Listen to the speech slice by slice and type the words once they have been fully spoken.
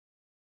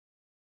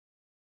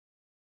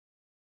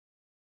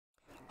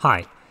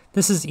Hi,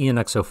 this is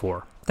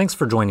ENX04. Thanks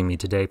for joining me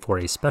today for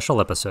a special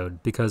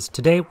episode, because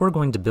today we're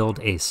going to build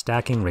a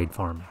stacking raid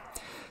farm.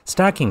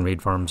 Stacking raid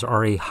farms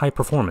are a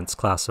high-performance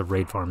class of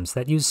raid farms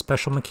that use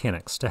special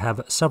mechanics to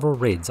have several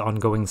raids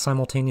ongoing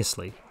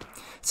simultaneously.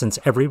 Since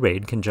every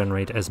raid can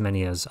generate as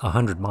many as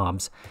 100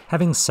 mobs,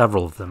 having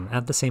several of them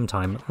at the same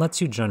time lets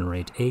you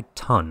generate a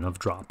ton of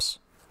drops.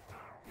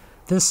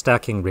 This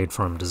stacking raid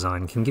farm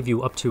design can give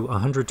you up to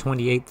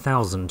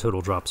 128,000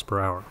 total drops per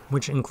hour,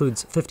 which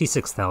includes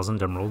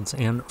 56,000 emeralds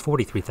and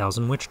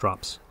 43,000 witch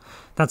drops.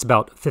 That's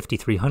about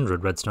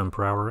 5,300 redstone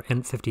per hour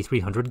and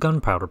 5,300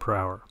 gunpowder per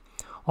hour.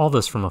 All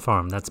this from a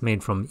farm that's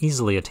made from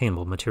easily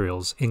attainable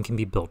materials and can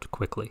be built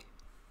quickly.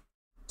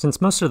 Since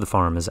most of the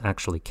farm is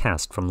actually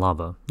cast from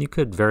lava, you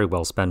could very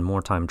well spend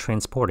more time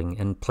transporting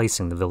and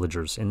placing the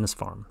villagers in this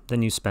farm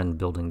than you spend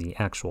building the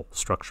actual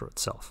structure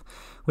itself,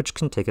 which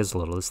can take as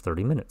little as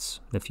 30 minutes,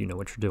 if you know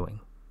what you're doing.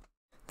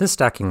 This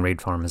stacking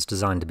raid farm is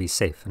designed to be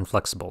safe and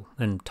flexible,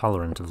 and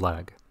tolerant of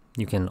lag.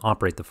 You can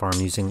operate the farm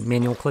using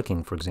manual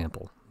clicking, for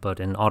example, but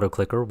an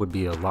autoclicker would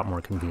be a lot more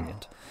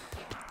convenient.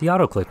 The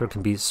autoclicker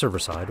can be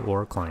server-side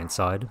or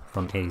client-side,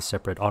 from a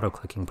separate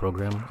autoclicking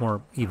program,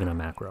 or even a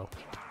macro.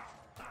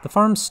 The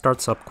farm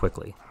starts up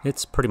quickly.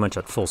 It's pretty much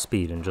at full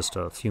speed in just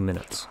a few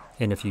minutes,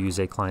 and if you use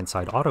a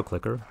client-side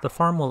autoclicker, the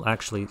farm will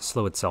actually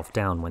slow itself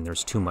down when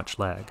there's too much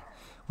lag,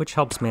 which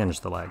helps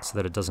manage the lag so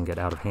that it doesn't get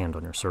out of hand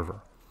on your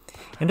server.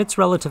 And it's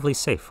relatively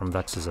safe from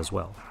vexes as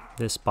well.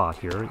 This bot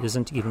here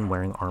isn't even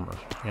wearing armor,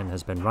 and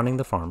has been running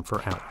the farm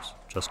for hours,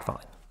 just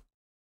fine.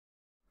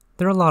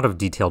 There are a lot of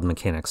detailed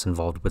mechanics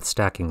involved with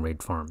stacking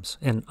raid farms,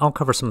 and I'll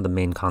cover some of the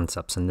main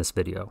concepts in this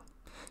video.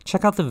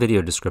 Check out the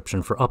video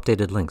description for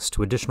updated links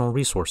to additional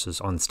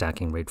resources on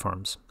stacking raid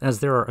farms, as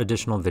there are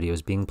additional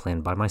videos being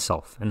planned by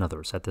myself and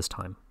others at this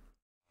time.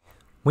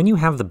 When you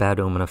have the bad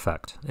omen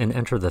effect, and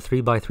enter the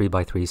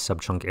 3x3x3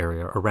 subchunk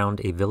area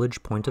around a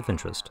village point of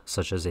interest,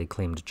 such as a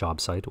claimed job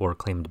site or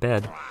claimed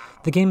bed,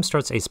 the game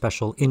starts a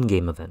special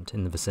in-game event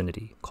in the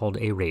vicinity, called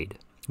a raid,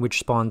 which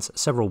spawns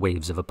several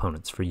waves of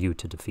opponents for you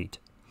to defeat.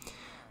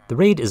 The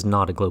raid is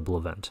not a global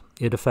event.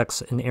 It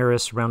affects an area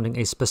surrounding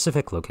a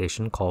specific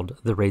location called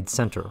the raid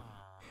center.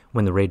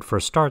 When the raid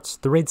first starts,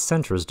 the raid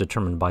center is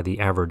determined by the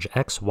average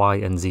X, Y,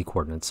 and Z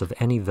coordinates of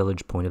any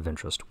village point of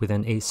interest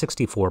within a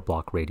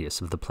 64-block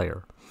radius of the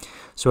player.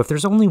 So if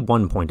there's only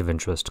one point of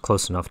interest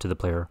close enough to the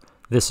player,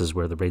 this is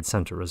where the raid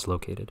center is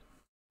located.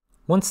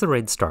 Once the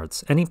raid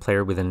starts, any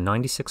player within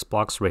 96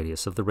 blocks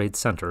radius of the raid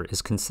center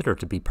is considered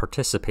to be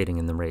participating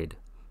in the raid.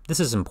 This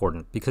is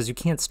important because you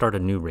can't start a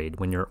new raid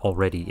when you're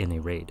already in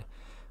a raid,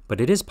 but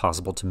it is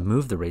possible to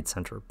move the raid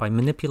center by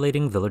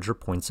manipulating villager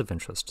points of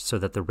interest so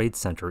that the raid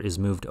center is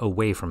moved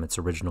away from its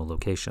original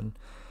location.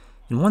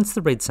 And once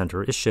the raid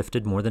center is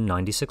shifted more than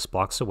 96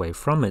 blocks away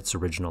from its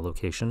original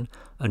location,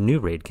 a new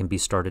raid can be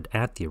started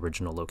at the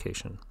original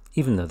location,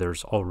 even though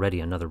there's already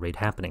another raid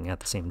happening at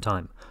the same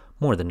time,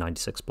 more than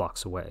 96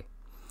 blocks away.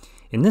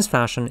 In this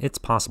fashion, it's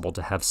possible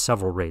to have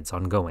several raids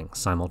ongoing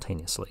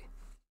simultaneously.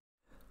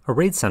 A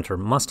raid center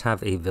must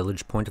have a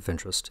village point of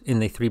interest in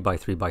the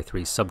 3x3x3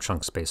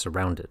 subchunk space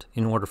around it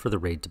in order for the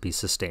raid to be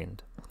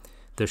sustained.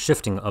 The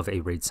shifting of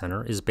a raid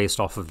center is based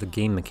off of the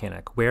game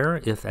mechanic,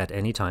 where if at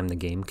any time the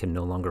game can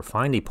no longer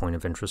find a point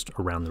of interest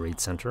around the raid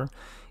center,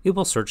 it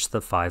will search the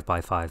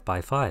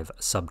 5x5x5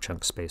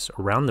 subchunk space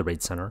around the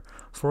raid center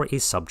for a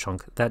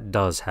subchunk that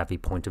does have a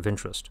point of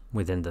interest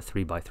within the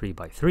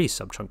 3x3x3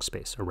 subchunk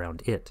space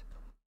around it.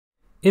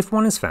 If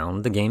one is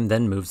found, the game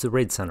then moves the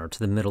raid center to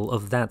the middle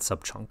of that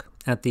subchunk,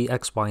 at the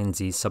X, Y, and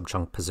Z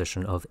subchunk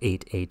position of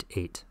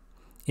 888.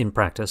 In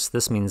practice,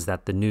 this means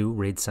that the new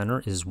raid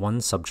center is one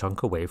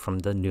subchunk away from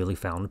the newly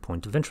found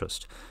point of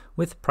interest,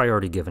 with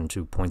priority given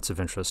to points of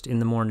interest in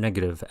the more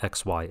negative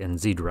X, Y, and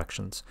Z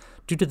directions,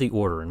 due to the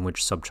order in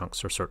which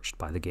subchunks are searched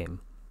by the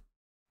game.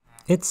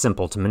 It's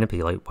simple to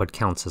manipulate what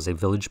counts as a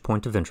village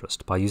point of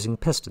interest by using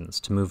pistons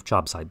to move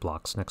job site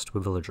blocks next to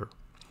a villager.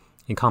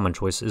 A common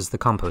choice is the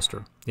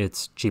composter.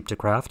 It's cheap to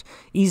craft,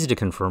 easy to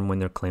confirm when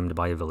they're claimed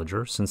by a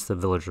villager, since the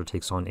villager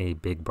takes on a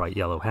big bright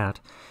yellow hat,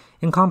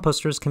 and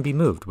composters can be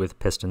moved with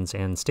pistons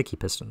and sticky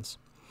pistons.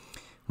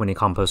 When a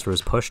composter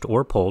is pushed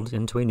or pulled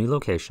into a new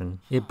location,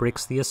 it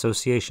breaks the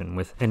association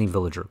with any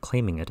villager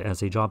claiming it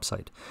as a job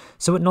site,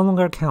 so it no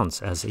longer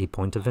counts as a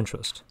point of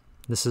interest.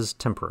 This is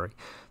temporary.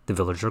 The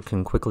villager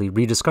can quickly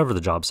rediscover the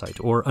job site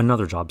or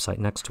another job site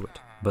next to it,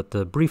 but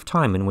the brief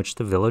time in which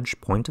the village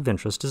point of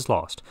interest is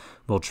lost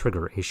will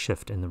trigger a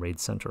shift in the raid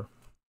center.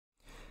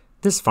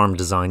 This farm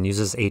design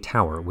uses a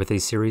tower with a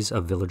series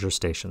of villager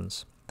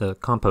stations. The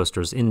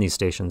composters in these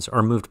stations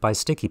are moved by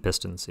sticky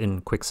pistons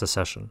in quick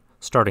succession,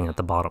 starting at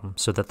the bottom,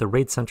 so that the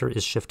raid center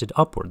is shifted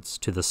upwards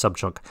to the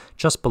subchunk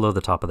just below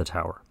the top of the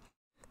tower.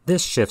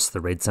 This shifts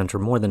the raid center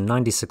more than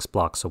 96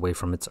 blocks away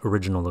from its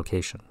original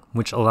location,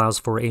 which allows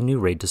for a new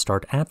raid to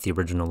start at the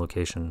original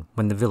location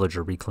when the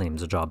villager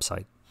reclaims a job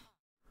site.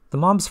 The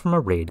mobs from a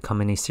raid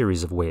come in a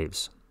series of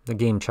waves. The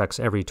game checks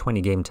every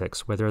 20 game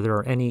ticks whether there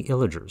are any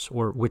illagers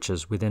or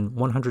witches within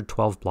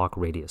 112 block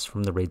radius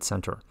from the raid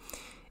center,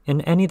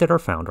 and any that are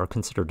found are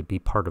considered to be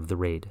part of the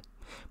raid.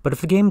 But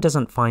if the game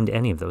doesn't find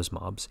any of those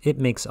mobs, it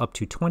makes up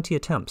to 20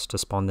 attempts to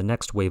spawn the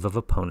next wave of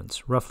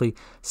opponents, roughly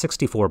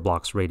 64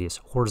 blocks radius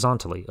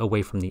horizontally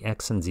away from the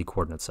X and Z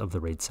coordinates of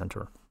the raid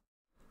center.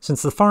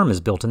 Since the farm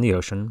is built in the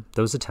ocean,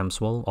 those attempts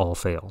will all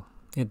fail.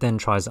 It then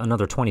tries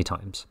another 20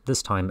 times,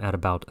 this time at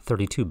about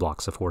 32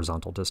 blocks of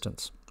horizontal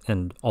distance,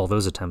 and all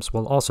those attempts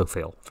will also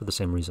fail for the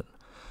same reason.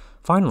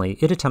 Finally,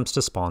 it attempts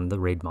to spawn the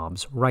raid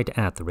mobs right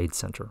at the raid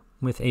center,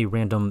 with a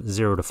random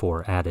 0 to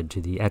 4 added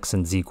to the X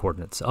and Z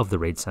coordinates of the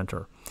raid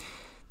center.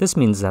 This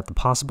means that the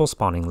possible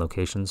spawning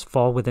locations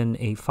fall within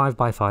a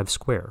 5x5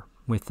 square,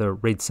 with the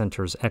raid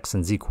center's X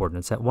and Z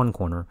coordinates at one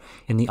corner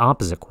and the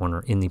opposite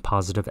corner in the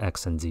positive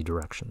X and Z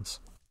directions.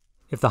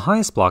 If the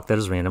highest block that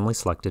is randomly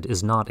selected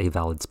is not a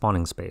valid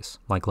spawning space,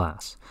 like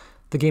glass,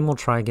 the game will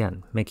try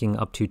again, making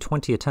up to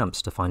 20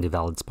 attempts to find a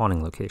valid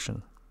spawning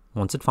location.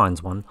 Once it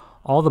finds one,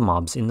 all the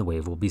mobs in the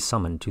wave will be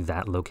summoned to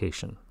that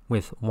location,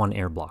 with one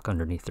air block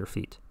underneath their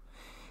feet.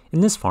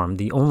 In this farm,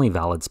 the only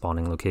valid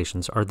spawning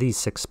locations are these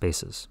 6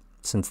 spaces.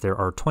 Since there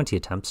are 20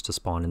 attempts to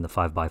spawn in the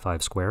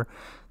 5x5 square,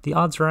 the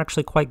odds are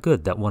actually quite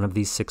good that one of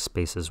these 6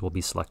 spaces will be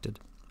selected,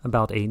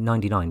 about a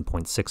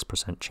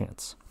 99.6%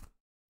 chance.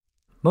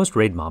 Most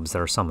raid mobs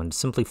that are summoned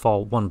simply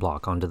fall one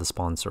block onto the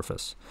spawn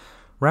surface.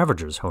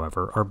 Ravagers,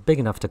 however, are big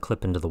enough to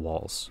clip into the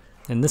walls,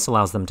 and this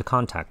allows them to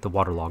contact the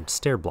waterlogged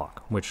stair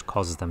block, which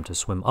causes them to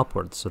swim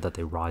upwards so that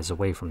they rise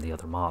away from the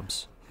other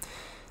mobs.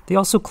 They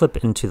also clip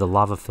into the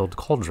lava-filled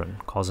cauldron,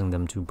 causing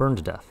them to burn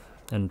to death,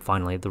 and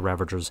finally the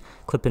Ravagers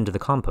clip into the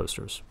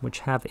composters,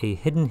 which have a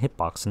hidden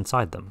hitbox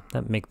inside them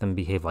that make them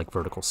behave like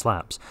vertical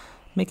slabs,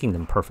 making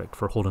them perfect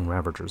for holding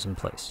Ravagers in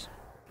place.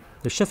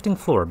 The shifting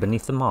floor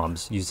beneath the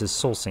mobs uses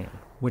soul sand,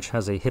 which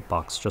has a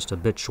hitbox just a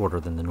bit shorter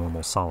than the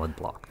normal solid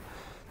block.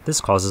 This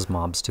causes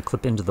mobs to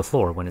clip into the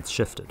floor when it's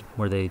shifted,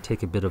 where they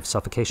take a bit of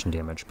suffocation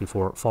damage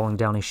before falling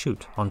down a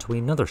chute onto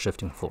another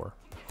shifting floor.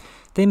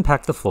 They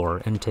impact the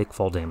floor and take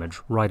fall damage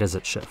right as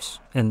it shifts,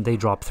 and they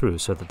drop through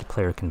so that the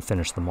player can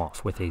finish them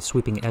off with a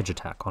sweeping edge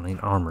attack on an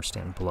armor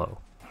stand below.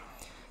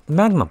 The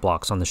magma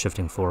blocks on the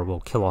shifting floor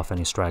will kill off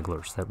any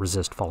stragglers that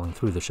resist falling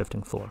through the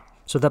shifting floor,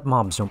 so that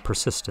mobs don't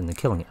persist in the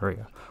killing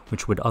area,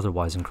 which would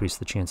otherwise increase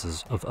the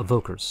chances of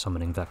evokers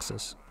summoning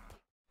Vexes.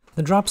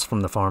 The drops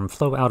from the farm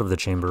flow out of the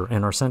chamber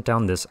and are sent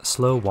down this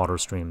slow water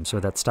stream so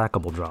that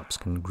stackable drops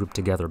can group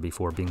together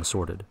before being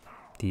sorted.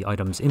 The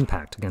items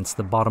impact against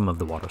the bottom of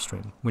the water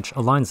stream, which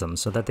aligns them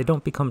so that they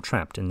don't become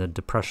trapped in the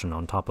depression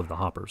on top of the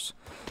hoppers.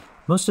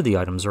 Most of the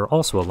items are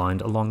also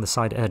aligned along the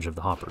side edge of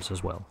the hoppers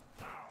as well.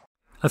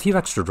 A few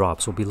extra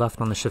drops will be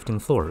left on the shifting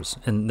floors,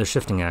 and the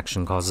shifting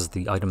action causes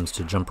the items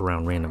to jump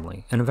around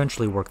randomly and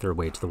eventually work their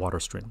way to the water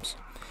streams.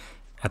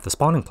 At the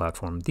spawning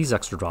platform, these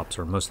extra drops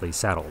are mostly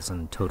saddles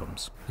and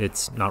totems.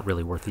 It's not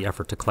really worth the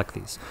effort to collect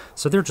these,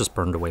 so they're just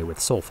burned away with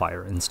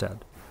soulfire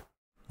instead.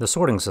 The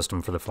sorting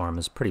system for the farm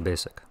is pretty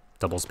basic.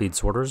 Double-speed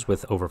sorters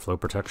with overflow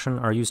protection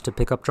are used to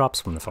pick up drops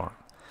from the farm.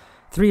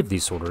 3 of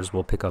these sorters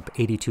will pick up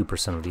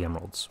 82% of the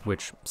emeralds,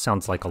 which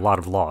sounds like a lot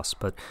of loss,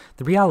 but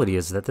the reality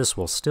is that this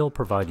will still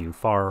provide you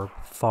far,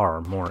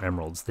 far more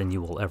emeralds than you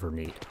will ever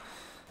need.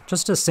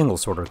 Just a single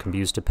sorter can be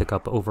used to pick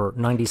up over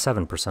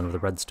 97% of the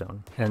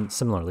redstone, and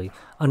similarly,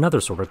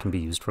 another sorter can be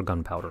used for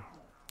gunpowder.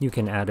 You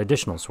can add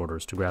additional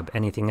sorters to grab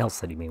anything else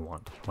that you may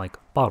want, like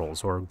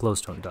bottles or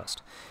glowstone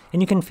dust,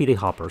 and you can feed a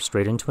hopper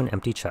straight into an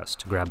empty chest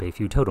to grab a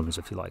few totems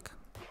if you like.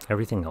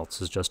 Everything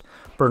else is just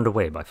burned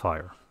away by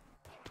fire.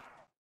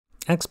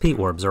 XP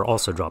orbs are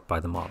also dropped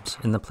by the mobs,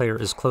 and the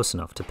player is close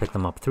enough to pick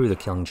them up through the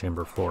killing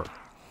chamber floor.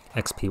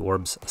 XP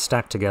orbs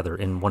stack together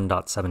in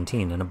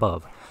 1.17 and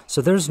above,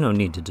 so there's no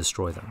need to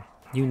destroy them.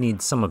 You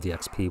need some of the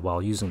XP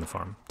while using the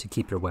farm to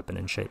keep your weapon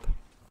in shape.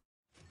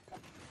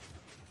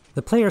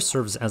 The player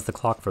serves as the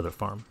clock for the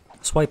farm.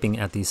 Swiping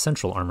at the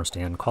central armor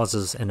stand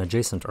causes an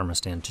adjacent armor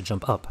stand to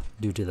jump up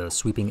due to the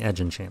sweeping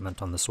edge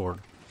enchantment on the sword.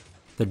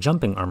 The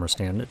jumping armor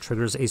stand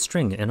triggers a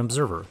string and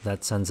observer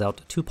that sends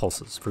out 2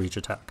 pulses for each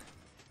attack.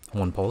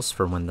 1 pulse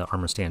for when the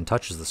armor stand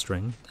touches the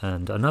string,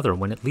 and another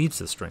when it leaves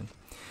the string.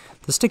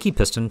 The sticky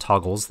piston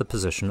toggles the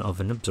position of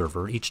an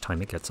observer each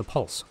time it gets a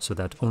pulse, so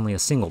that only a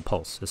single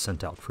pulse is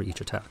sent out for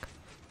each attack.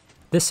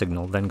 This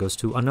signal then goes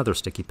to another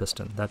sticky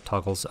piston that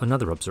toggles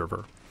another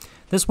observer.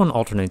 This one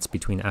alternates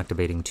between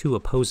activating 2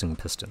 opposing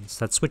pistons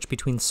that switch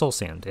between soul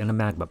sand and a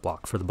magma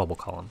block for the bubble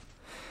column.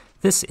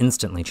 This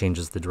instantly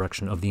changes the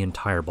direction of the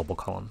entire bubble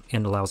column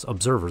and allows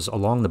observers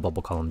along the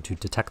bubble column to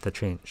detect the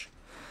change.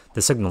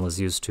 The signal is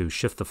used to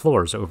shift the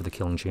floors over the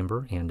killing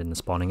chamber and in the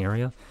spawning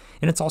area,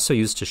 and it's also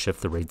used to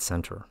shift the raid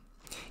center.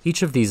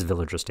 Each of these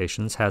villager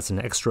stations has an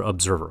extra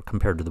observer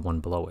compared to the one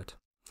below it.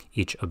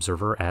 Each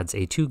observer adds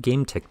a 2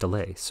 game tick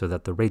delay so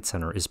that the raid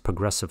center is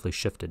progressively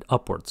shifted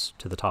upwards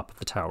to the top of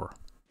the tower.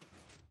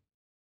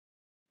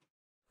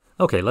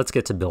 Okay, let's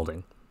get to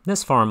building.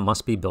 This farm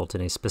must be built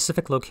in a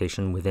specific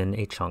location within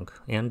a chunk,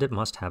 and it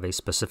must have a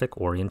specific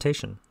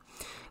orientation.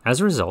 As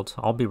a result,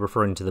 I'll be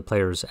referring to the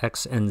player's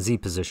X and Z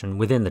position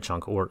within the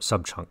chunk or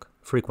sub-chunk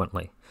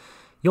frequently.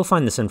 You'll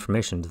find this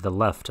information to the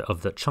left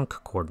of the chunk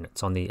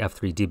coordinates on the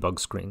F3 debug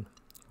screen.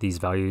 These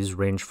values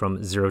range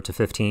from 0 to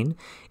 15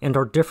 and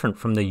are different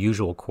from the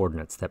usual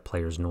coordinates that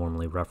players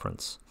normally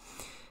reference.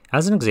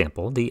 As an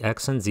example, the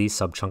X and Z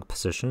subchunk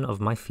position of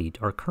my feet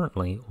are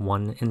currently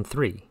 1 and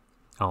 3.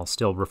 I'll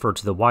still refer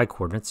to the Y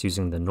coordinates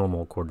using the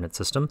normal coordinate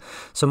system,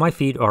 so my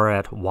feet are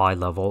at Y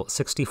level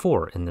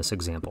 64 in this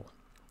example.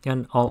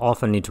 And I'll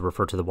often need to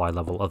refer to the Y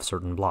level of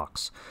certain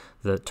blocks.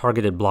 The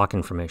targeted block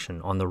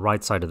information on the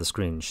right side of the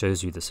screen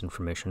shows you this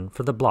information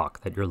for the block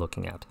that you're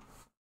looking at.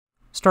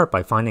 Start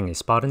by finding a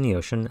spot in the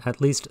ocean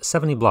at least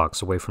 70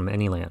 blocks away from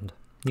any land.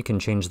 You can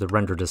change the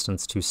render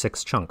distance to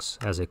 6 chunks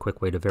as a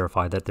quick way to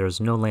verify that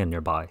there's no land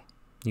nearby.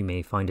 You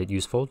may find it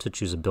useful to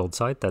choose a build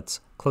site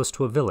that's close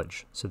to a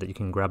village so that you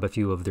can grab a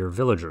few of their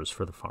villagers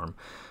for the farm,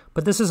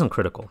 but this isn't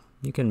critical.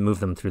 You can move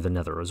them through the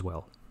nether as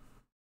well.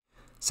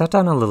 Set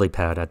down a lily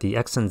pad at the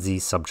X and Z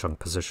subchunk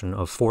position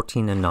of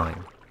 14 and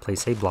 9.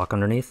 Place a block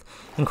underneath,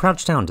 and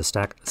crouch down to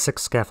stack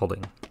 6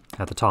 scaffolding.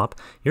 At the top,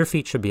 your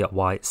feet should be at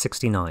Y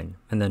 69,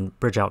 and then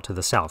bridge out to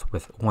the south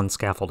with 1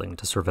 scaffolding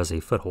to serve as a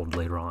foothold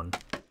later on.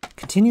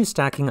 Continue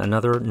stacking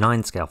another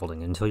 9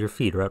 scaffolding until your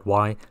feet are at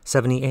Y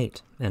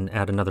 78, and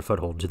add another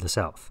foothold to the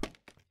south.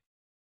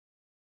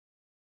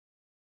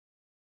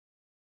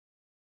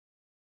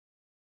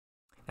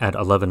 Add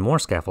 11 more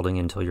scaffolding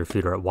until your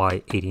feet are at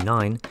Y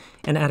 89,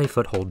 and add a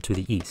foothold to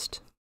the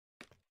east.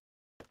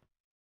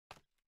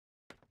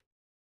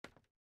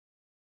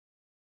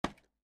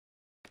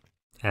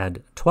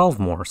 Add 12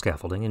 more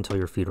scaffolding until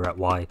your feet are at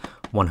Y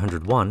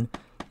 101,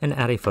 and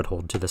add a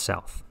foothold to the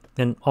south.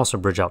 And also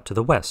bridge out to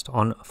the west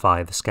on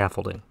 5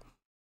 scaffolding.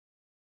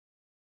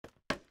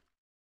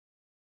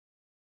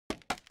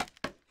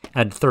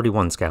 Add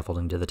 31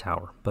 scaffolding to the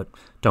tower, but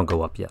don't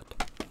go up yet.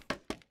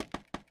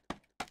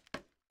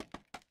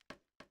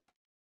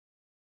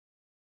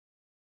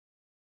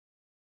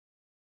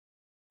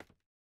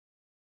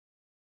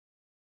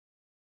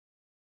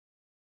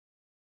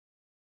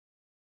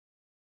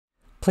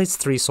 Place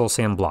 3 soul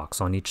sand blocks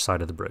on each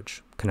side of the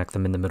bridge. Connect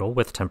them in the middle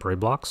with temporary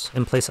blocks,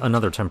 and place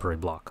another temporary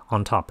block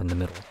on top in the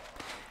middle.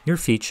 Your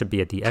feet should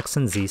be at the X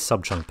and Z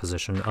subchunk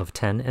position of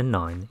 10 and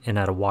 9, and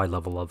at a Y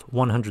level of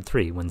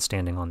 103 when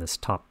standing on this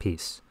top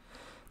piece.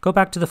 Go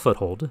back to the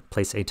foothold,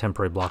 place a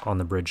temporary block on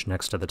the bridge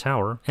next to the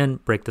tower,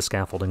 and break the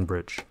scaffolding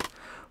bridge.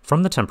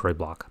 From the temporary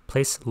block,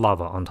 place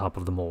lava on top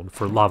of the mold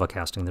for lava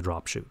casting the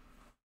drop chute.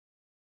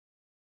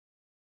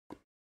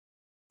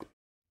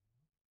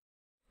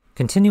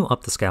 Continue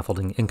up the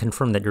scaffolding and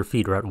confirm that your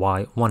feet are at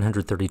Y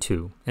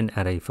 132 and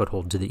add a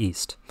foothold to the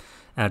east.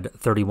 Add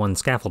 31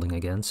 scaffolding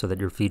again so that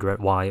your feet are at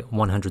Y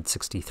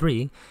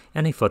 163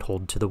 and a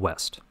foothold to the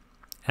west.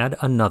 Add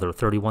another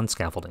 31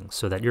 scaffolding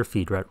so that your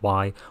feet are at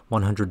Y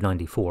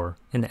 194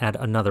 and add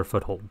another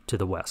foothold to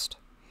the west.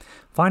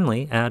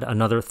 Finally, add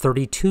another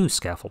 32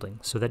 scaffolding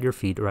so that your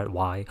feet are at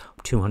Y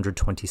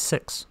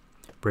 226.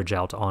 Bridge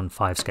out on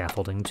 5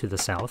 scaffolding to the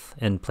south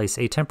and place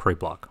a temporary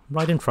block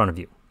right in front of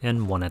you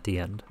and 1 at the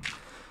end.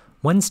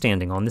 When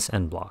standing on this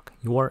end block,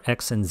 your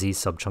X and Z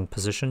subchunk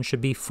position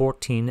should be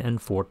 14 and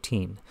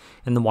 14,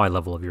 and the Y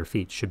level of your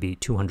feet should be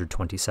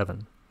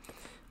 227.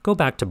 Go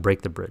back to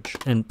break the bridge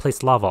and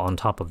place lava on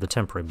top of the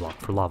temporary block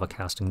for lava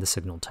casting the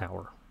signal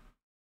tower.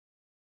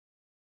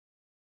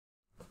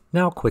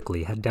 Now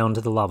quickly head down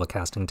to the lava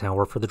casting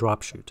tower for the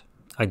drop chute.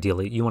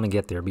 Ideally, you want to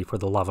get there before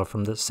the lava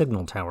from the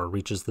signal tower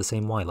reaches the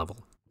same Y level.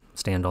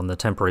 Stand on the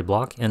temporary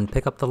block and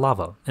pick up the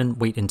lava, and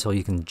wait until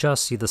you can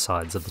just see the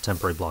sides of the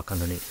temporary block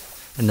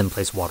underneath, and then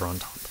place water on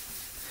top.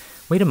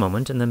 Wait a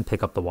moment and then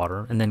pick up the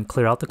water, and then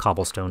clear out the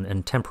cobblestone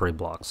and temporary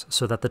blocks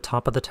so that the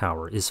top of the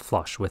tower is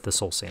flush with the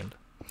soul sand,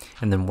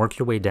 and then work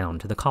your way down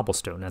to the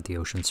cobblestone at the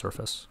ocean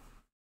surface.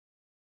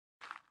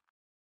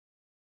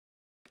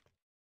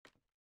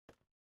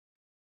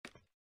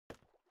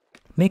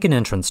 Make an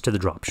entrance to the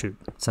drop chute.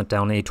 Set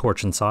down a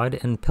torch inside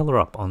and pillar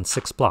up on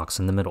 6 blocks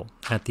in the middle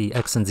at the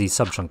X and Z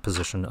subchunk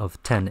position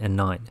of 10 and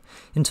 9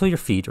 until your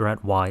feet are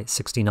at Y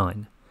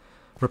 69.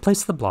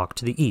 Replace the block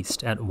to the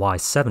east at Y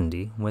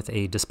 70 with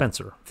a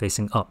dispenser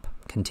facing up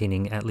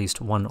containing at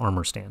least 1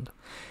 armor stand,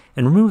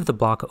 and remove the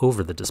block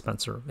over the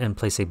dispenser and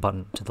place a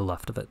button to the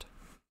left of it.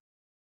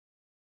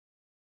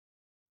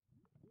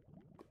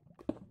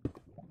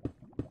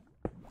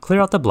 Clear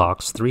out the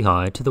blocks 3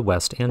 high to the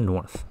west and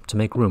north to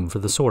make room for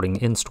the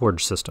sorting and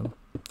storage system.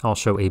 I'll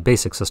show a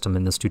basic system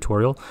in this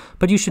tutorial,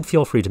 but you should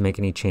feel free to make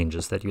any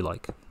changes that you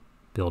like.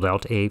 Build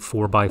out a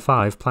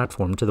 4x5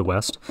 platform to the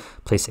west,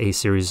 place a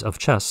series of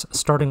chests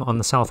starting on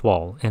the south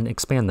wall and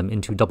expand them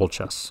into double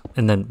chests,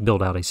 and then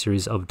build out a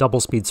series of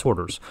double-speed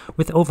sorters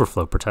with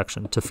overflow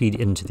protection to feed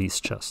into these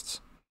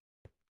chests.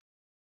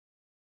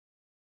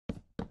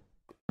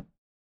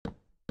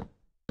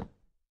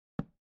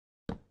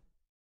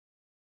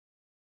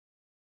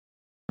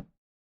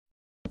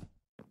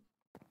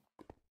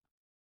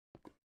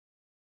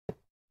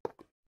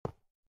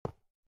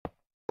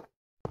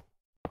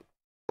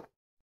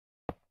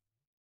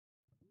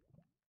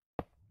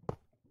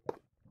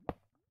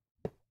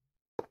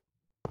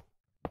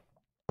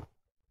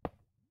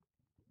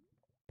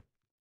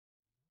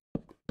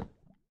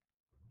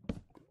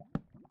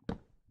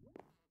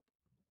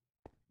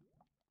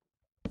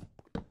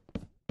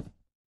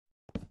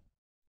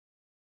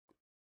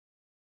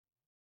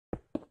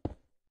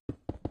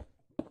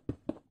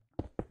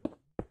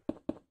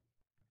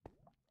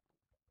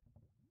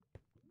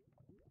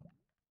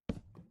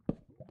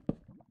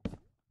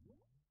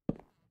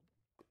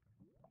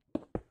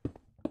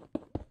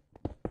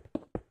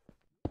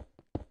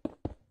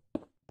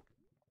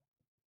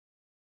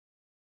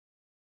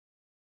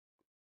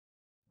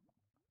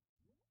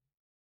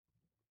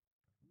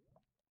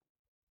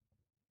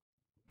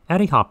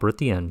 Add a hopper at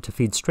the end to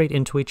feed straight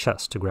into a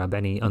chest to grab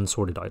any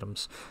unsorted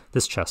items.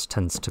 This chest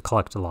tends to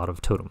collect a lot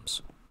of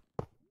totems.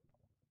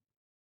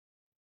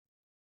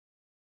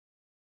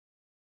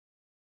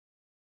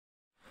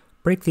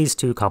 Break these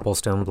 2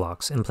 cobblestone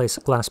blocks and place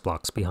glass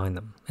blocks behind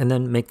them, and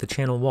then make the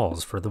channel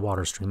walls for the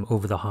water stream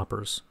over the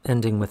hoppers,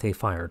 ending with a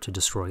fire to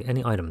destroy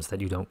any items that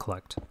you don't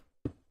collect.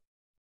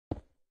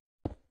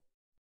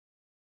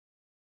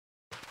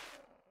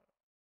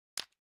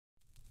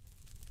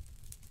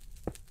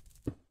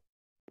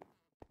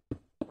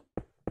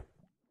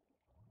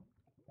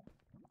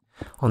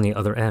 On the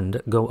other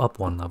end, go up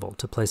 1 level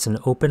to place an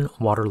open,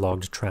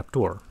 waterlogged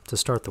trapdoor to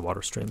start the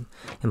water stream,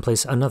 and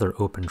place another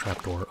open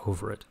trapdoor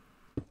over it.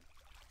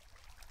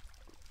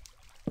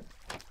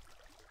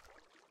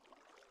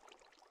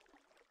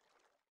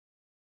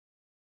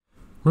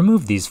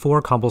 Remove these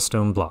 4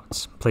 cobblestone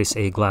blocks, place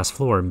a glass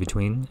floor in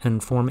between,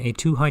 and form a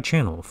 2-high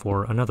channel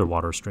for another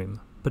water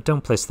stream, but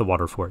don't place the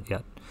water for it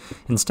yet.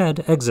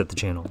 Instead, exit the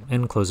channel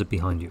and close it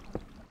behind you.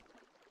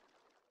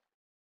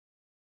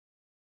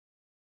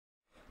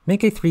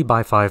 Make a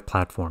 3x5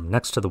 platform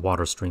next to the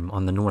water stream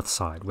on the north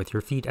side with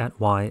your feet at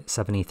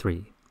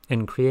Y73,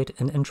 and create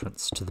an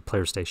entrance to the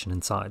player station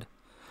inside.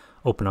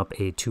 Open up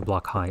a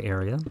 2-block high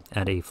area,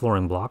 add a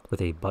flooring block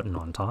with a button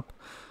on top,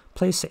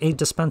 place a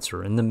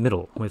dispenser in the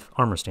middle with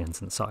armor stands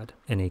inside,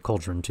 and a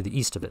cauldron to the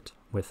east of it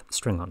with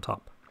string on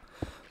top.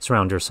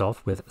 Surround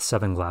yourself with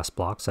 7 glass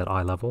blocks at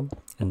eye level,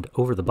 and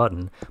over the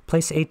button,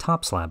 place a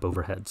top slab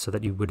overhead so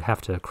that you would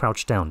have to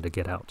crouch down to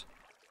get out.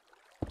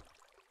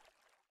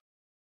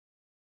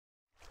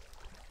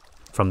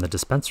 From the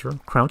dispenser,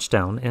 crouch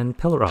down and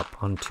pillar up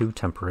on 2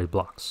 temporary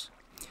blocks.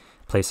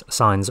 Place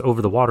signs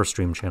over the water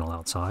stream channel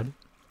outside.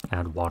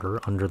 Add water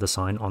under the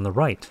sign on the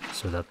right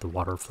so that the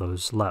water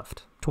flows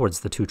left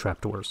towards the 2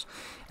 trapdoors,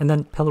 and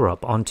then pillar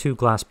up on 2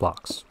 glass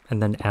blocks,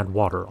 and then add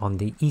water on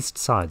the east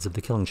sides of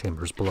the killing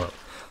chambers below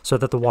so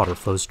that the water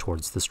flows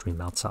towards the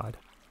stream outside.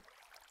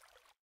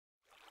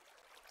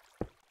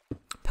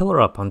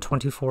 Pillar up on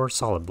 24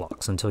 solid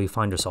blocks until you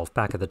find yourself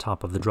back at the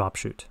top of the drop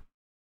chute.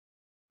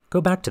 Go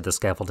back to the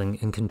scaffolding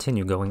and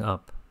continue going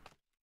up.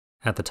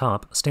 At the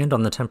top, stand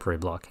on the temporary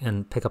block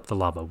and pick up the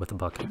lava with a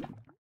bucket.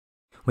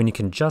 When you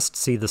can just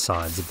see the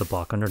sides of the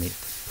block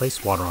underneath,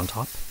 place water on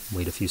top,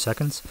 wait a few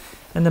seconds,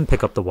 and then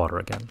pick up the water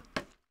again.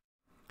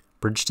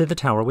 Bridge to the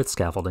tower with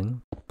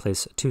scaffolding,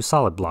 place 2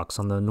 solid blocks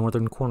on the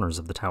northern corners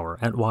of the tower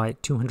at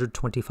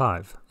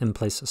Y225, and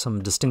place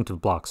some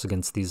distinctive blocks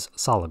against these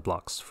solid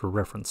blocks for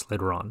reference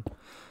later on.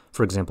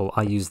 For example,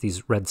 I use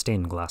these red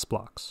stained glass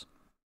blocks.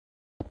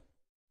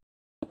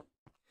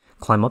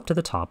 Climb up to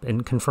the top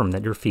and confirm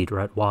that your feet are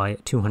at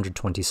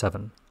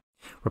Y227.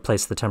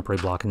 Replace the temporary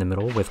block in the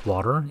middle with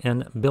water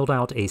and build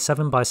out a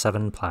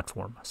 7x7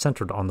 platform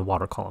centered on the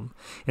water column,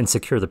 and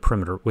secure the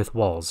perimeter with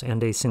walls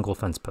and a single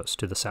fence post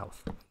to the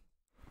south.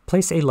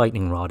 Place a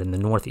lightning rod in the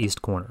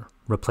northeast corner.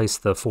 Replace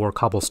the 4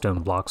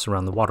 cobblestone blocks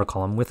around the water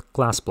column with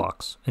glass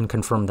blocks, and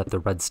confirm that the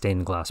red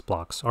stained glass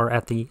blocks are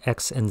at the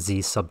X and Z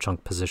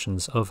subchunk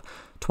positions of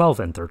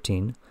 12 and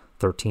 13,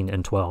 13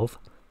 and 12,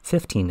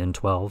 15 and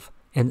 12,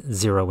 and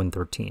 0 and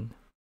 13.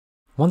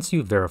 Once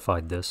you've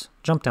verified this,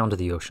 jump down to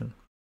the ocean.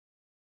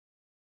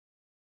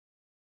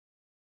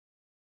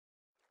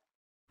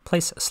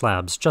 Place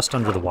slabs just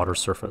under the water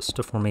surface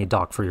to form a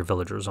dock for your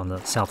villagers on the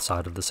south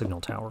side of the signal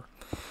tower.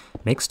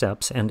 Make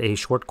steps and a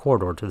short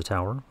corridor to the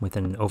tower with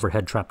an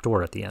overhead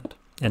trapdoor at the end,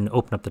 and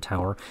open up the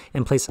tower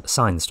and place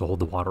signs to hold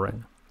the water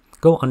in.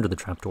 Go under the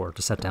trapdoor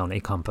to set down a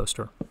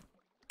composter.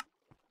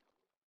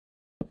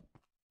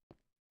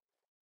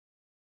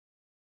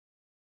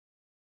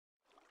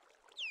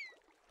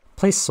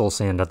 Place soul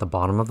sand at the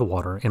bottom of the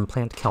water and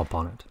plant kelp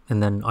on it,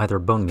 and then either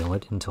bone meal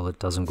it until it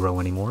doesn't grow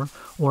anymore,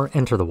 or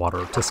enter the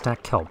water to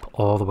stack kelp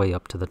all the way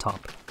up to the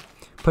top.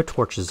 Put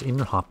torches in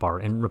your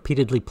hotbar and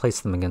repeatedly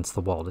place them against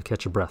the wall to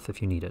catch your breath if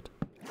you need it.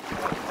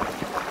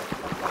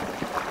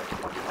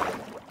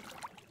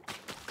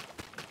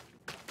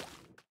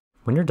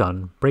 When you're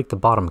done, break the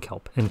bottom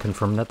kelp and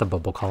confirm that the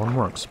bubble column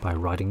works by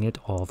riding it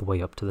all the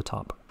way up to the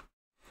top.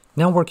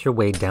 Now work your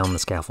way down the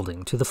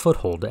scaffolding to the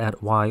foothold at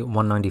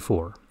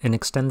Y194 and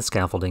extend the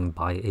scaffolding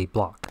by a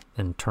block,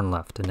 and turn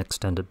left and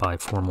extend it by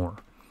 4 more.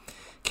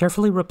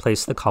 Carefully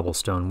replace the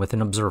cobblestone with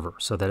an observer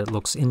so that it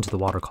looks into the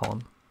water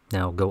column.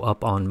 Now go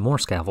up on more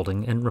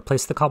scaffolding and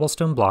replace the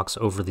cobblestone blocks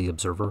over the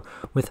observer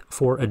with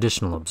 4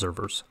 additional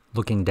observers,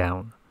 looking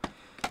down.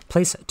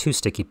 Place 2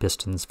 sticky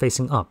pistons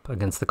facing up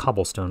against the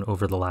cobblestone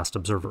over the last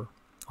observer.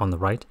 On the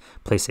right,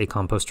 place a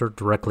composter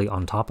directly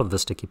on top of the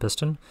sticky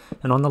piston,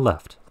 and on the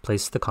left,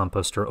 place the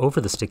composter over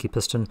the sticky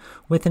piston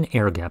with an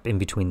air gap in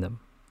between them.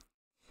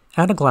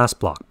 Add a glass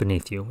block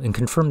beneath you and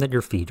confirm that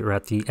your feet are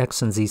at the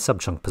X and Z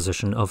subchunk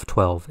position of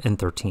 12 and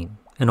 13,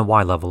 and a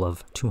Y level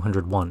of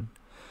 201.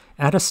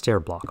 Add a stair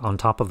block on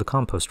top of the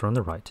composter on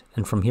the right,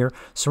 and from here,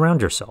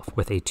 surround yourself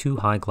with a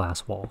 2-high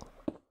glass wall.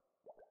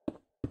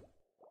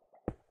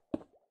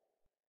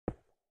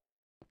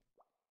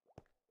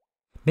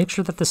 Make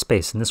sure that the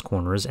space in this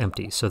corner is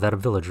empty so that a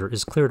villager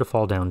is clear to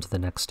fall down to the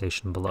next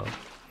station below.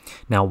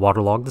 Now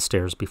waterlog the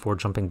stairs before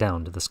jumping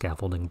down to the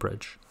scaffolding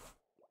bridge.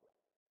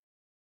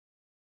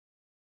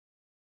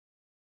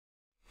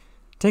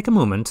 Take a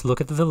moment to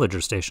look at the villager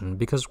station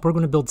because we're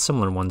going to build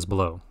similar ones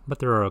below, but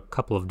there are a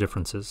couple of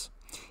differences.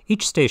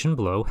 Each station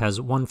below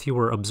has one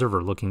fewer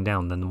observer looking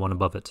down than the one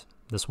above it.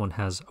 This one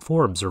has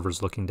 4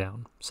 observers looking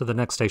down, so the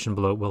next station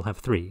below will have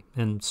 3,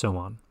 and so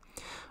on.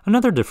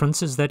 Another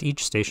difference is that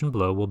each station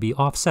below will be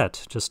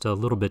offset just a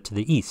little bit to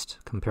the east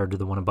compared to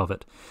the one above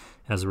it.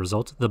 As a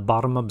result, the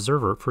bottom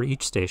observer for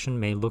each station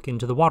may look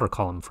into the water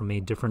column from a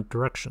different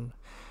direction.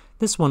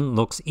 This one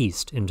looks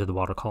east into the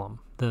water column.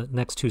 The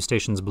next 2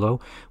 stations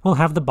below will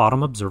have the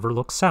bottom observer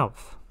look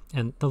south,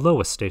 and the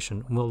lowest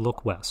station will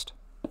look west.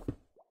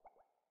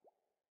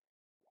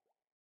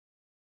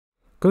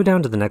 Go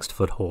down to the next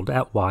foothold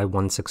at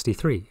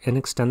Y163 and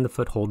extend the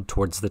foothold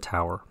towards the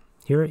tower.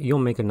 Here you'll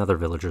make another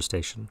villager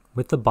station,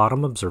 with the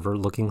bottom observer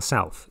looking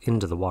south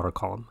into the water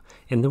column,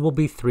 and there will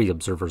be 3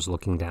 observers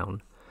looking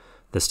down.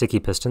 The sticky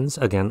pistons,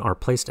 again, are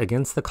placed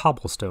against the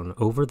cobblestone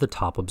over the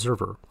top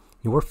observer.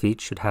 Your feet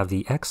should have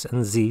the X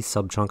and Z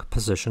subchunk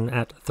position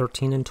at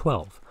 13 and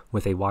 12,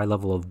 with a Y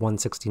level of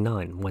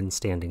 169 when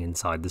standing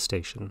inside the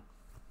station.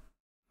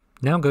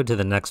 Now go to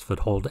the next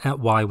foothold at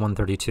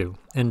Y132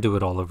 and do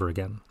it all over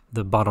again.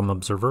 The bottom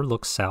observer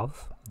looks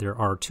south, there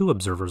are 2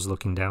 observers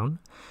looking down,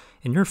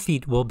 and your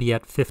feet will be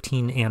at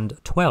 15 and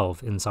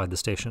 12 inside the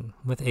station,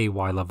 with a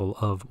Y level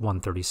of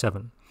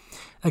 137.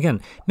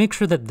 Again, make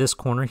sure that this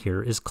corner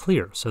here is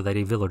clear so that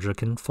a villager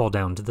can fall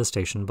down to the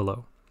station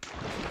below.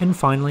 And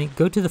finally,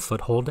 go to the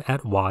foothold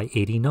at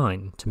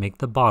Y89 to make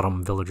the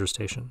bottom villager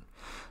station.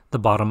 The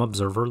bottom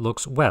observer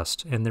looks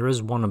west, and there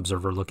is 1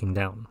 observer looking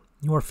down.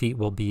 Your feet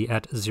will be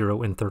at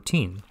 0 and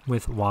 13,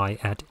 with Y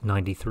at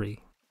 93.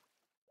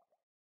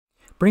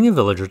 Bring a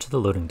villager to the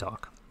loading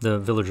dock. The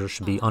villager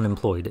should be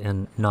unemployed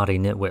and not a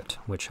nitwit,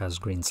 which has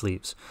green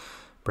sleeves.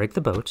 Break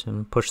the boat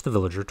and push the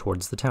villager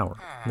towards the tower.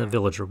 The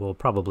villager will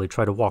probably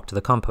try to walk to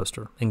the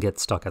composter and get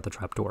stuck at the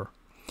trapdoor.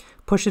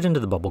 Push it into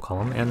the bubble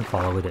column and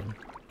follow it in.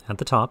 At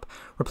the top,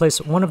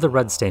 replace one of the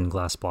red stained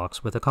glass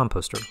blocks with a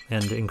composter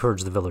and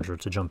encourage the villager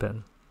to jump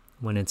in.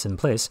 When it's in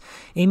place,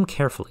 aim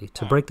carefully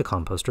to break the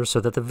composter so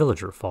that the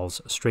villager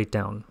falls straight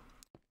down.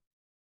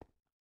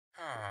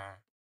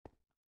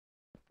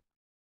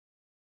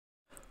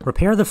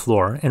 Repair the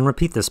floor and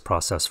repeat this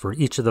process for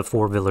each of the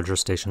 4 villager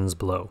stations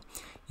below,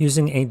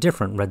 using a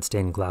different red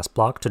stained glass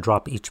block to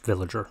drop each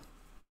villager.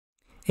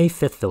 A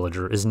 5th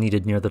villager is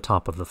needed near the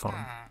top of the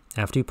farm.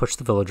 After you push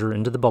the villager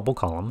into the bubble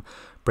column,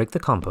 break the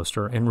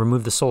composter and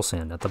remove the soul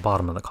sand at the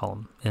bottom of the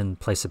column, and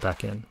place it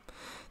back in.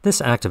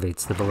 This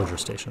activates the villager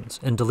stations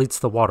and deletes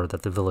the water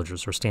that the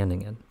villagers are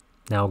standing in.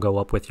 Now go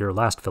up with your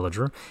last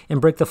villager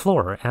and break the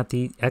floor at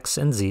the X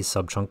and Z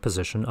subchunk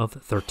position of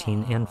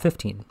 13 and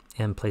 15,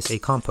 and place a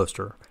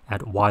composter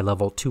at Y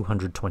level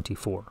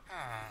 224.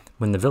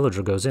 When the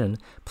villager goes in,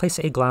 place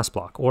a glass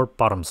block or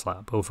bottom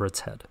slab over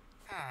its head.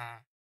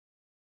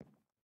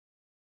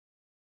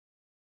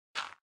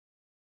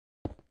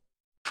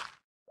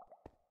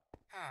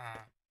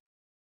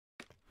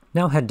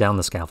 Now head down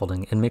the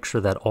scaffolding and make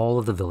sure that all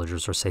of the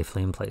villagers are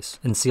safely in place,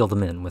 and seal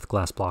them in with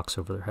glass blocks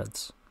over their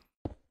heads.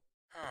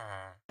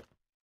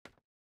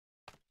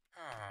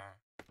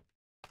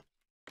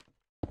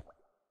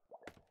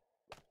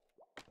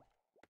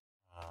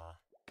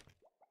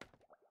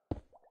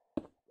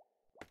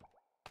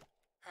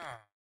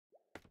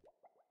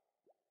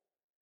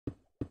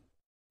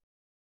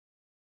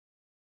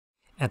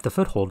 At the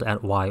foothold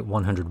at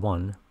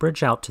Y101,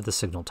 bridge out to the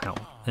signal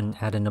tower and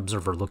add an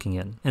observer looking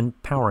in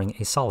and powering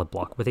a solid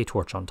block with a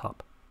torch on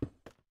top.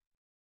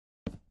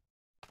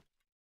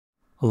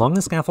 Along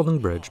the scaffolding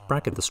bridge,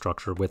 bracket the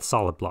structure with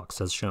solid blocks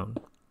as shown.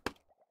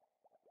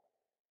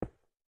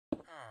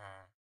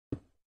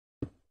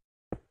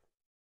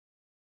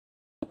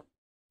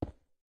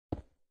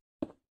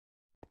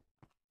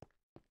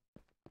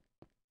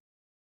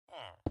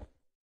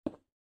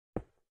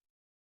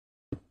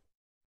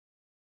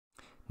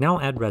 Now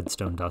add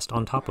redstone dust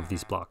on top of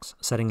these blocks,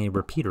 setting a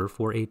repeater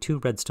for a 2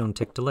 redstone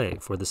tick delay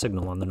for the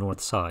signal on the north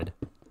side.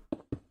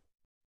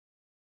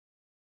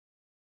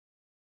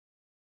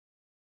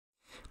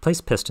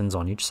 Place pistons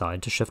on each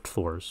side to shift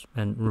floors,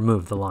 and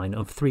remove the line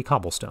of 3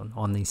 cobblestone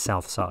on the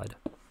south side.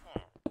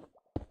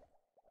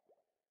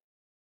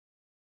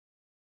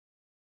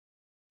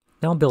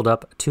 Now build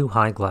up 2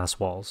 high glass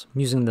walls,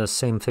 using the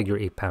same figure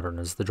 8 pattern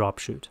as the drop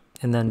chute,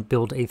 and then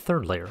build a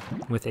 3rd layer,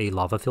 with a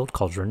lava-filled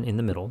cauldron in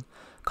the middle,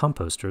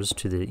 composters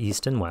to the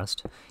east and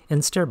west,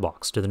 and stair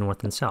blocks to the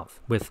north and south,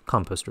 with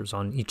composters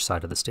on each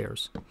side of the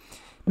stairs.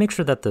 Make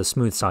sure that the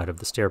smooth side of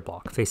the stair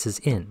block faces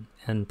in,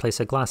 and place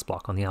a glass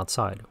block on the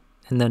outside,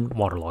 and then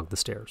waterlog the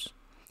stairs.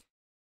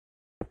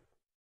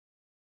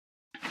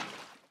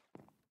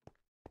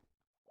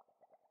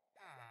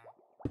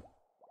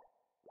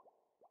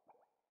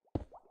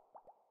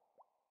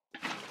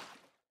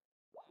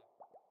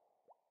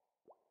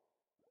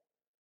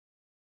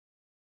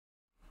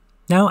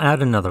 Now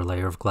add another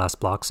layer of glass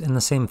blocks in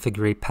the same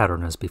figure 8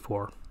 pattern as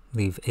before.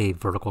 leave a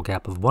vertical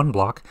gap of 1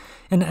 block,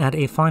 and add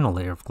a final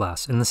layer of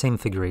glass in the same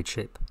figure 8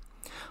 shape.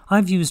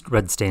 I've used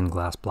red stained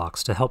glass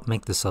blocks to help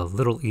make this a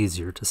little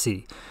easier to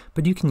see,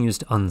 but you can use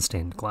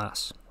unstained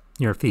glass.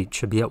 Your feet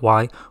should be at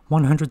Y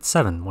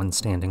 107 when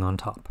standing on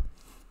top.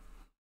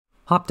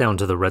 Hop down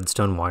to the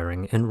redstone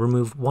wiring and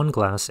remove 1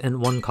 glass and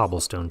 1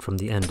 cobblestone from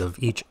the end of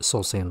each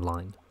soul sand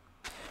line.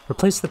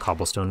 Replace the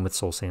cobblestone with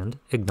soul sand,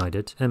 ignite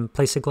it, and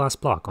place a glass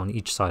block on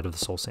each side of the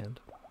soul sand.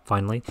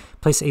 Finally,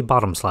 place a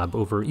bottom slab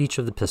over each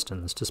of the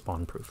pistons to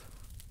spawn-proof.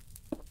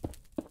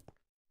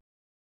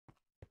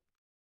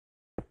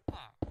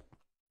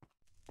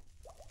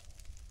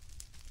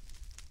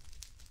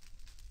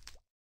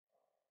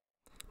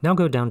 Now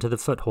go down to the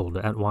foothold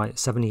at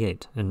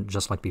Y78, and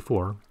just like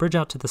before, bridge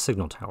out to the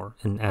signal tower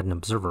and add an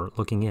observer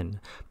looking in,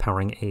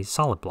 powering a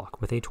solid block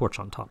with a torch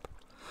on top.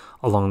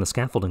 Along the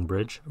scaffolding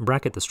bridge,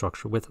 bracket the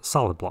structure with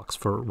solid blocks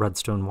for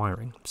redstone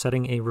wiring,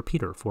 setting a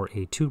repeater for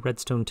a 2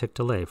 redstone tick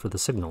delay for the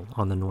signal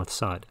on the north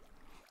side.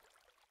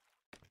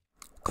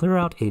 Clear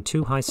out a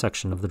 2 high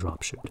section of the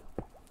drop chute.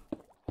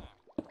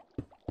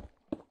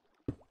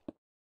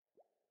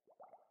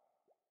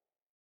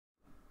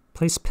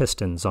 Place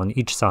pistons on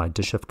each side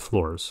to shift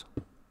floors.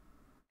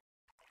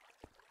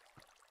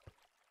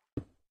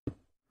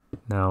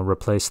 Now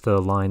replace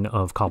the line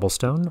of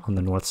cobblestone on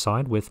the north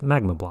side with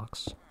magma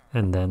blocks,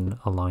 and then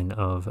a line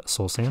of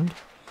soul sand,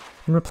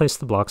 and replace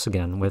the blocks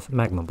again with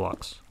magma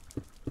blocks,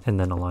 and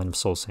then a line of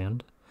soul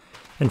sand,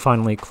 and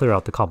finally clear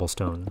out the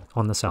cobblestone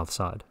on the south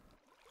side.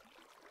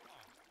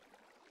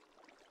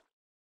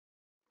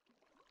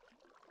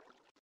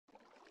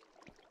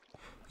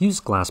 Use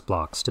glass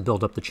blocks to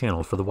build up the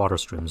channel for the water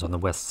streams on the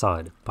west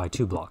side by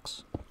 2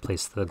 blocks.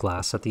 Place the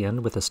glass at the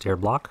end with a stair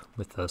block,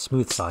 with the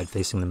smooth side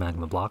facing the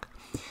magma block,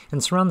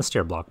 and surround the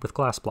stair block with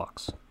glass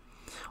blocks.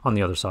 On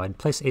the other side,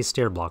 place a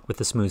stair block with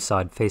the smooth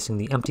side facing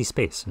the empty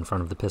space in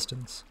front of the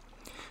pistons.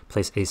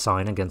 Place a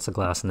sign against the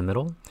glass in the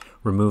middle,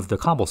 remove the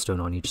cobblestone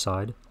on each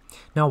side.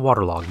 Now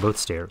waterlog both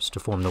stairs to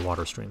form the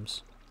water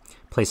streams.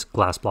 Place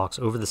glass blocks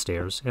over the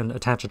stairs and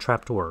attach a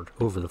trapdoor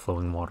over the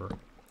flowing water.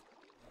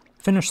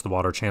 Finish the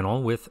water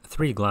channel with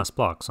 3 glass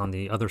blocks on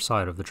the other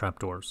side of the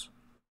trapdoors.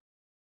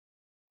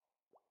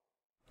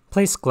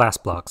 Place glass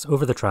blocks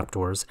over the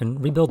trapdoors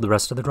and rebuild the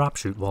rest of the drop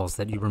chute walls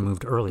that you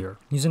removed earlier,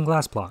 using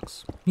glass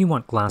blocks. You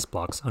want glass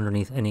blocks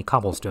underneath any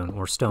cobblestone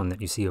or stone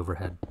that you see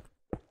overhead.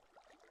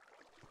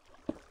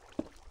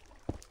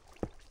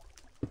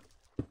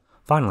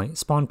 Finally,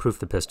 spawn-proof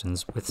the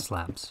pistons with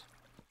slabs.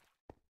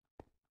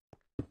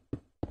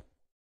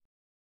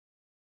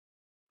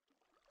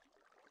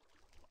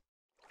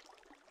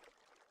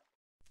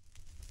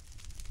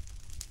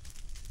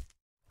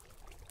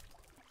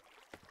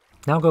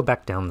 Now go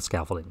back down the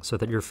scaffolding so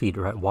that your feet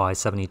are at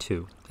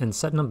Y72, and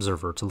set an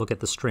observer to look at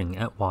the string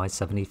at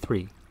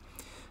Y73.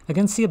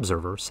 Against the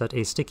observer, set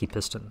a sticky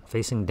piston,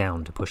 facing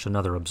down to push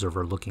another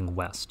observer looking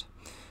west.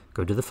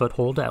 Go to the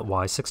foothold at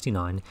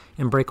Y69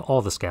 and break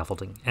all the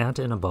scaffolding at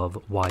and above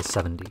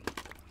Y70.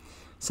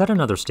 Set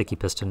another sticky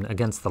piston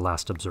against the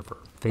last observer,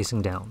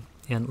 facing down,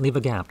 and leave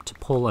a gap to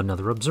pull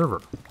another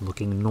observer,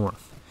 looking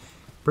north.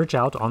 Bridge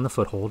out on the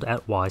foothold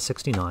at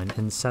Y69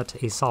 and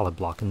set a solid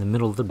block in the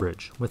middle of the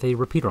bridge with a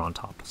repeater on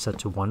top set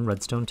to 1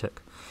 redstone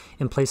tick,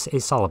 and place a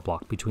solid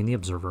block between the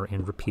observer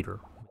and repeater.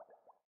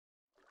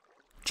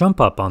 Jump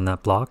up on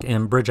that block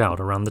and bridge out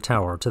around the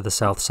tower to the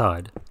south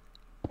side.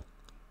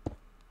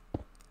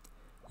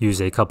 Use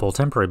a couple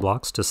temporary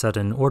blocks to set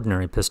an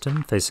ordinary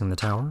piston facing the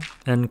tower,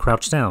 and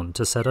crouch down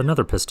to set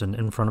another piston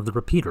in front of the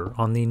repeater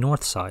on the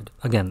north side,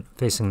 again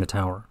facing the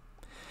tower.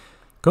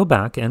 Go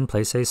back and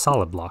place a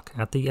solid block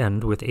at the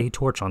end with a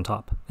torch on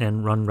top,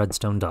 and run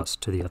redstone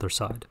dust to the other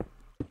side.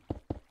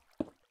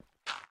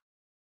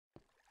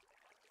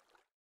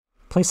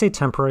 Place a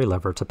temporary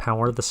lever to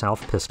power the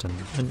south piston,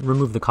 and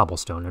remove the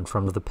cobblestone in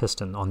front of the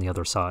piston on the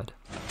other side.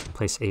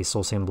 Place a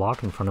soul sand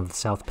block in front of the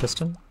south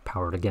piston,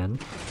 power it again,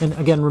 and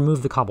again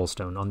remove the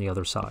cobblestone on the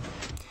other side.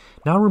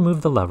 Now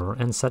remove the lever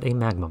and set a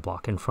magma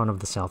block in front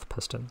of the south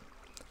piston.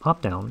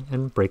 Hop down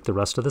and break the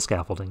rest of the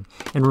scaffolding,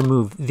 and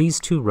remove these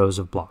 2 rows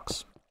of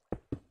blocks.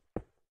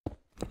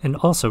 And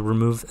also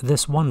remove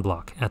this 1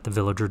 block at the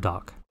villager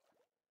dock.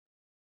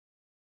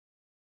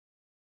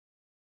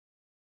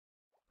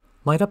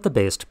 Light up the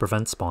base to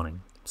prevent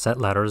spawning. Set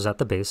ladders at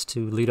the base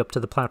to lead up to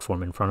the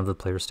platform in front of the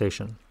player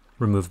station.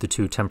 Remove the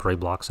 2 temporary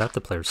blocks at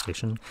the player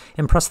station,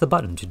 and press the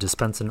button to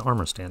dispense an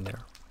armor stand there,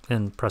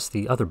 and press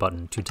the other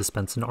button to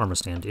dispense an armor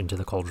stand into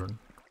the cauldron.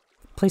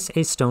 Place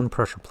a stone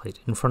pressure plate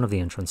in front of the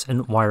entrance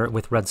and wire it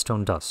with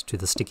redstone dust to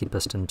the sticky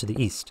piston to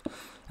the east,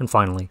 and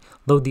finally,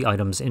 load the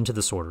items into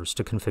the sorters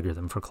to configure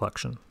them for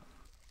collection.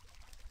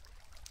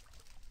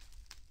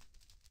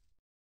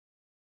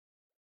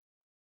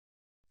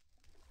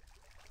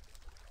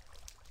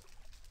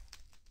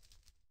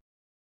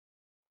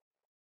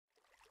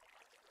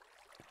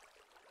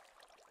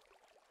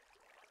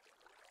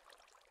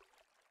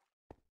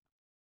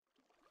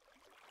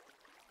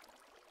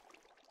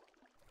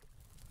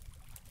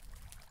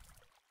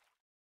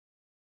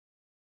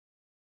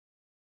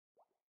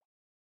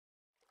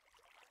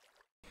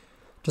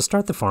 To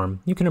start the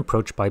farm, you can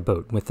approach by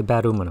boat with the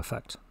bad omen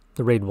effect.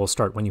 The raid will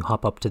start when you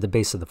hop up to the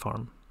base of the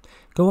farm.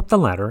 Go up the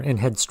ladder and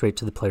head straight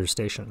to the player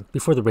station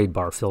before the raid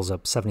bar fills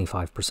up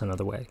 75% of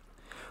the way.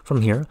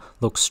 From here,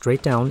 look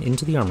straight down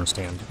into the armor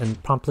stand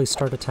and promptly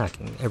start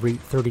attacking every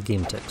 30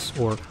 game ticks,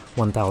 or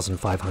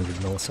 1,500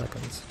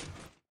 milliseconds.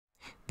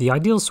 The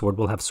ideal sword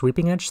will have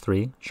Sweeping Edge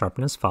 3,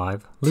 Sharpness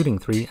 5, Looting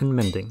 3, and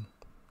Mending.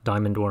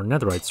 Diamond or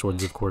Netherite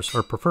swords, of course,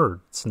 are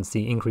preferred, since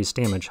the increased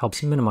damage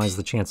helps minimize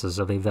the chances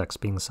of a Vex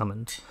being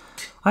summoned.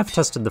 I've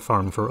tested the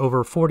farm for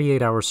over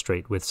 48 hours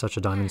straight with such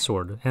a diamond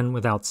sword, and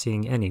without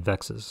seeing any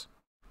Vexes.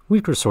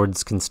 Weaker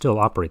swords can still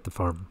operate the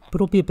farm, but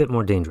it'll be a bit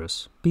more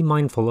dangerous. Be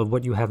mindful of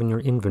what you have in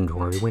your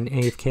inventory when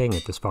AFKing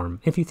at this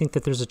farm if you think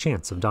that there's a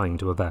chance of dying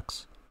to a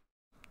Vex.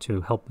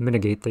 To help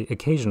mitigate the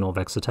occasional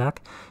Vex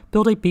attack,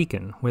 build a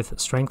beacon with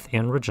strength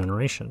and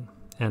regeneration,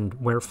 and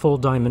wear full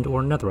diamond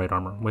or netherite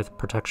armor with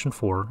protection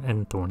 4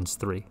 and thorns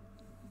 3.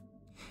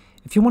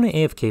 If you want to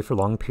AFK for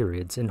long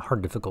periods in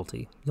hard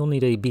difficulty, you'll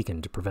need a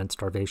beacon to prevent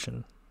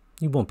starvation.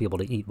 You won't be able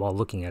to eat while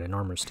looking at an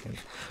armor stand,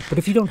 but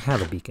if you don't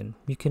have a beacon,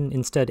 you can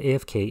instead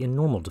AFK in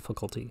normal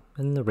difficulty,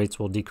 and the rates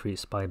will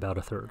decrease by about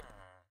a third.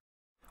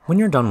 When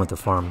you're done with the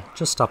farm,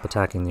 just stop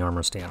attacking the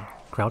armor stand,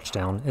 crouch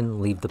down, and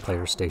leave the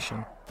player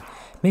station.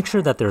 Make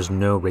sure that there's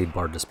no raid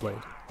bar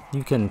displayed.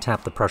 You can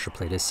tap the pressure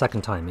plate a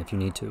second time if you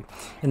need to,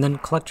 and then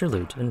collect your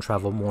loot and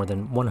travel more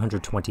than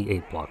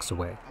 128 blocks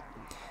away.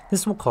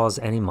 This will cause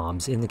any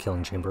mobs in the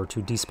killing chamber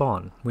to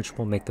despawn, which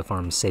will make the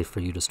farm safe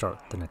for you to start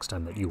the next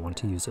time that you want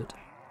to use it.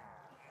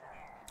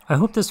 I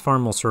hope this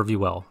farm will serve you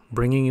well,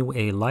 bringing you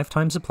a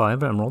lifetime supply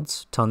of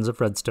emeralds, tons of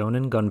redstone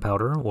and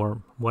gunpowder,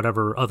 or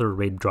whatever other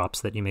raid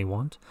drops that you may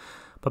want.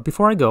 But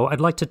before I go,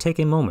 I'd like to take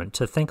a moment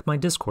to thank my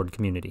Discord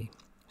community.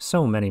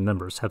 So many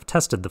members have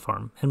tested the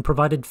farm and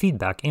provided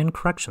feedback and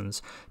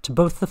corrections to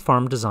both the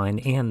farm design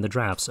and the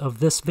drafts of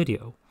this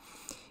video.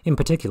 In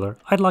particular,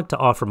 I'd like to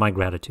offer my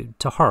gratitude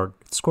to Hard,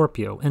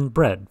 Scorpio, and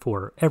Bread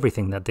for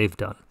everything that they've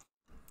done.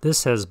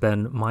 This has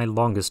been my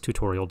longest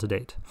tutorial to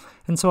date,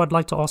 and so I'd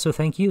like to also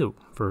thank you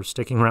for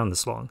sticking around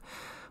this long.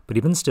 But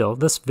even still,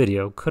 this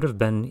video could have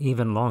been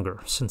even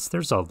longer, since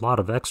there's a lot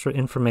of extra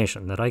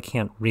information that I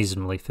can't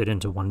reasonably fit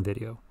into one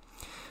video.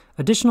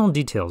 Additional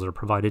details are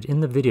provided in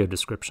the video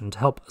description to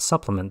help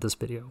supplement this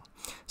video,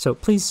 so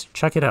please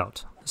check it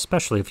out,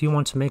 especially if you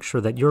want to make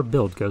sure that your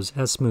build goes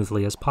as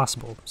smoothly as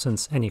possible,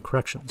 since any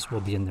corrections will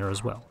be in there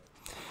as well.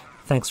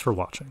 Thanks for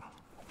watching.